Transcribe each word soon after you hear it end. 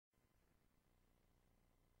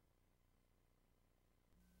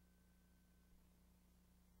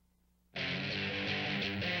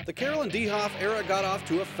The Carolyn Dehoff era got off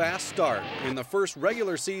to a fast start. In the first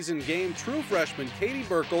regular season game, true freshman Katie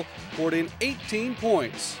Burkle poured in 18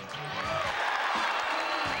 points.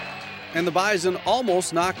 And the Bison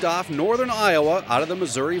almost knocked off Northern Iowa out of the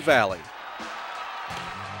Missouri Valley.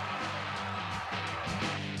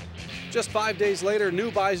 Just 5 days later, new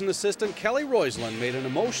Bison assistant Kelly Roisland made an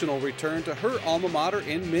emotional return to her alma mater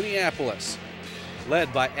in Minneapolis.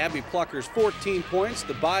 Led by Abby Plucker's 14 points,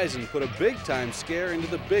 the Bison put a big-time scare into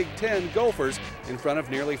the Big Ten Gophers in front of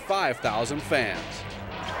nearly 5,000 fans.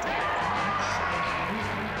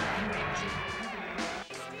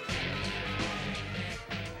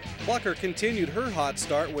 Plucker continued her hot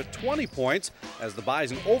start with 20 points as the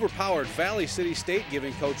Bison overpowered Valley City State,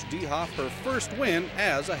 giving Coach Dehoff her first win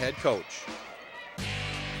as a head coach.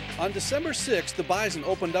 On December 6th, the Bison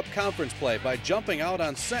opened up conference play by jumping out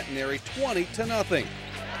on Centenary 20-0.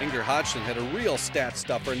 Inger Hodgson had a real stat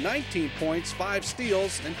stuffer, 19 points, 5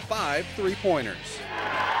 steals, and 5 three-pointers.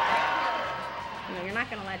 You're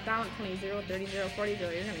not going to let down 20-0, 30-0, 40-0.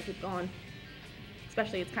 You're going to keep going,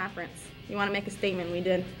 especially it's conference. You want to make a statement. We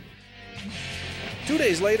did. 2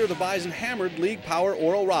 days later, the Bison hammered league power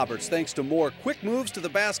Oral Roberts thanks to more quick moves to the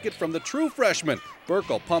basket from the true freshman.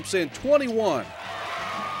 Burkle pumps in 21.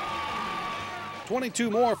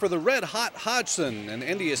 22 more for the red-hot Hodgson, and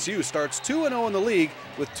NDSU starts 2-0 in the league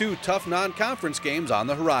with 2 tough non-conference games on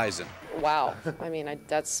the horizon. Wow. I mean,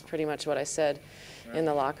 that's pretty much what I said in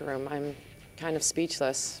the locker room. I'm kind of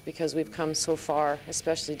speechless because we've come so far,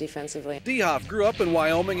 especially defensively. Dehoff grew up in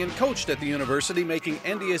Wyoming and coached at the university, making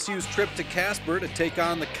NDSU's trip to Casper to take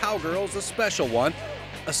on the Cowgirls a special one.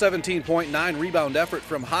 A 17.9 rebound effort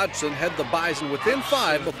from Hodgson had the Bison within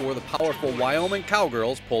 5 before the powerful Wyoming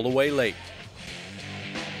Cowgirls pulled away late.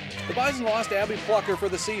 The Bison lost Abby Plucker for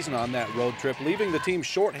the season on that road trip, leaving the team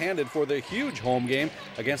shorthanded for their huge home game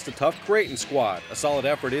against a tough Creighton squad. A solid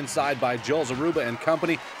effort inside by Jill Zaruba and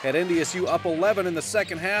company had NDSU up 11 in the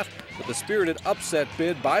second half, but the spirited upset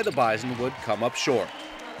bid by the Bison would come up short.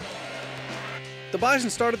 The Bison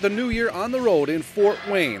started the new year on the road in Fort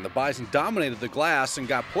Wayne. The Bison dominated the glass and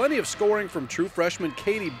got plenty of scoring from true freshman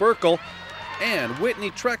Katie Burkle and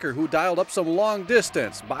Whitney Trecker, who dialed up some long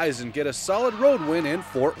distance. Bison get a solid road win in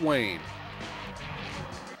Fort Wayne.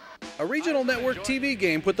 A regional network TV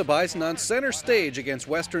game put the Bison on center stage against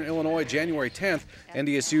Western Illinois January 10th.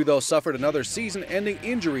 NDSU, though, suffered another season-ending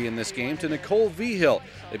injury in this game to Nicole Vigil.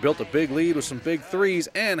 They built a big lead with some big threes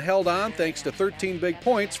and held on thanks to 13 big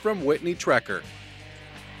points from Whitney Trecker.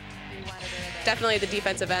 Definitely the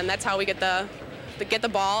defensive end. That's how we get the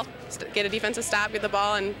ball, get a defensive stop, get the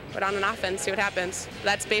ball, and put on an offense, see what happens.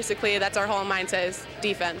 That's our whole mindset is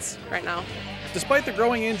defense right now. Despite the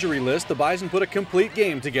growing injury list, the Bison put a complete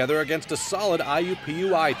game together against a solid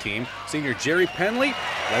IUPUI team. Senior Jerry Penley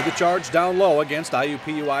led the charge down low against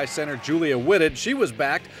IUPUI center Julia Whitted. She was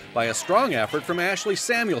backed by a strong effort from Ashley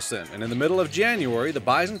Samuelson, and in the middle of January, the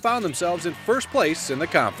Bison found themselves in first place in the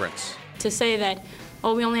conference. To say that,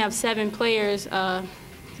 oh, we only have 7 players,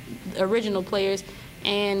 original players,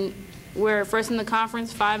 and we're first in the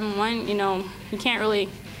conference, 5-1. You know, you can't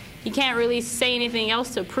really say anything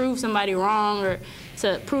else to prove somebody wrong or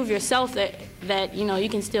to prove yourself that you know you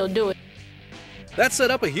can still do it. That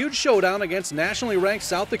set up a huge showdown against nationally ranked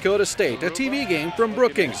South Dakota State, a TV game from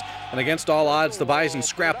Brookings. And against all odds, the Bison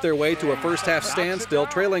scrapped their way to a first-half standstill,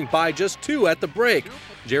 trailing by just 2 at the break.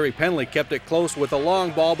 Jerry Penley kept it close with a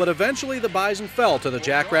long ball, but eventually the Bison fell to the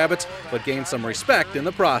Jackrabbits, but gained some respect in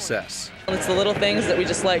the process. It's the little things that we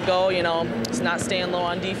just let go, you know, it's not staying low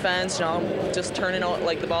on defense, you know, just turning out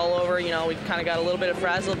like the ball over, you know, we kind of got a little bit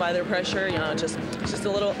frazzled by their pressure, you know, just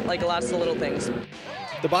a little, like lots of little things.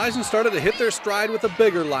 The Bison started to hit their stride with a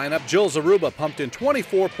bigger lineup. Jill Zaruba pumped in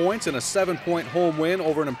 24 points in a 7-point home win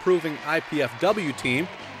over an improving IPFW team.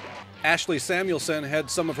 Ashley Samuelson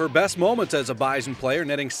had some of her best moments as a Bison player,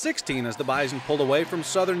 netting 16 as the Bison pulled away from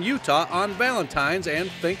Southern Utah on Valentine's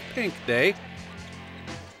and Think Pink Day.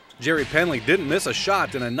 Jerry Penley didn't miss a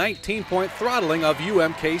shot in a 19-point throttling of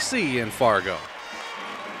UMKC in Fargo.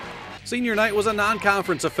 Senior night was a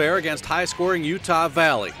non-conference affair against high-scoring Utah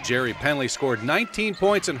Valley. Jerry Penley scored 19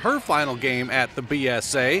 points in her final game at the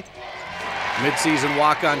BSA. Mid-season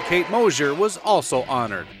walk-on Kate Mosier was also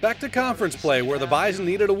honored. Back to conference play, where the Bison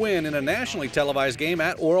needed a win in a nationally televised game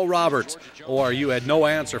at Oral Roberts. ORU had no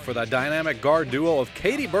answer for the dynamic guard duo of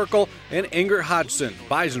Katie Burkle and Inger Hodgson.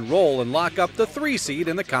 Bison roll and lock up the 3 seed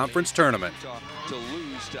in the conference tournament.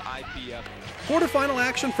 Quarterfinal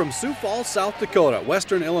action from Sioux Falls, South Dakota.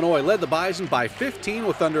 Western Illinois led the Bison by 15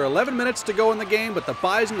 with under 11 minutes to go in the game, but the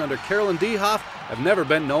Bison under Carolyn Dehoff have never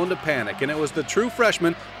been known to panic, and it was the true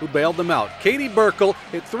freshman who bailed them out. Katie Burkle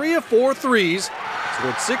hit 3 of 4 threes.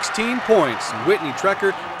 scored 16 points, and Whitney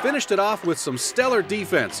Trecker finished it off with some stellar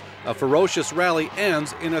defense. A ferocious rally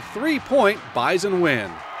ends in a 3-point Bison win.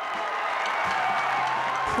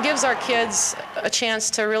 It gives our kids a chance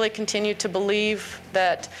to really continue to believe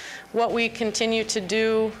that what we continue to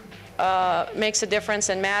do makes a difference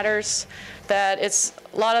and matters, that it's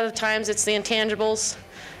a lot of the times it's the intangibles.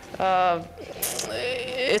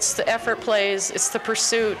 It's the effort plays, it's the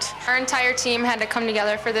pursuit. Our entire team had to come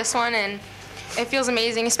together for this one, and it feels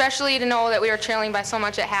amazing, especially to know that we were trailing by so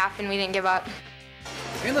much at half and we didn't give up.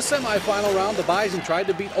 In the semifinal round, the Bison tried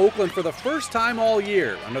to beat Oakland for the first time all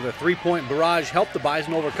year. Another 3-point barrage helped the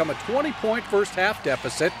Bison overcome a 20-point first-half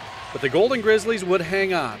deficit, but the Golden Grizzlies would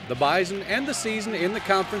hang on. The Bison end the season in the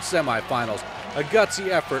conference semifinals. A gutsy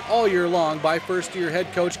effort all year long by first-year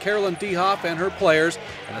head coach Carolyn Dehoff and her players,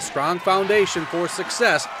 and a strong foundation for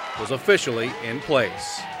success was officially in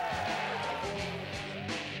place.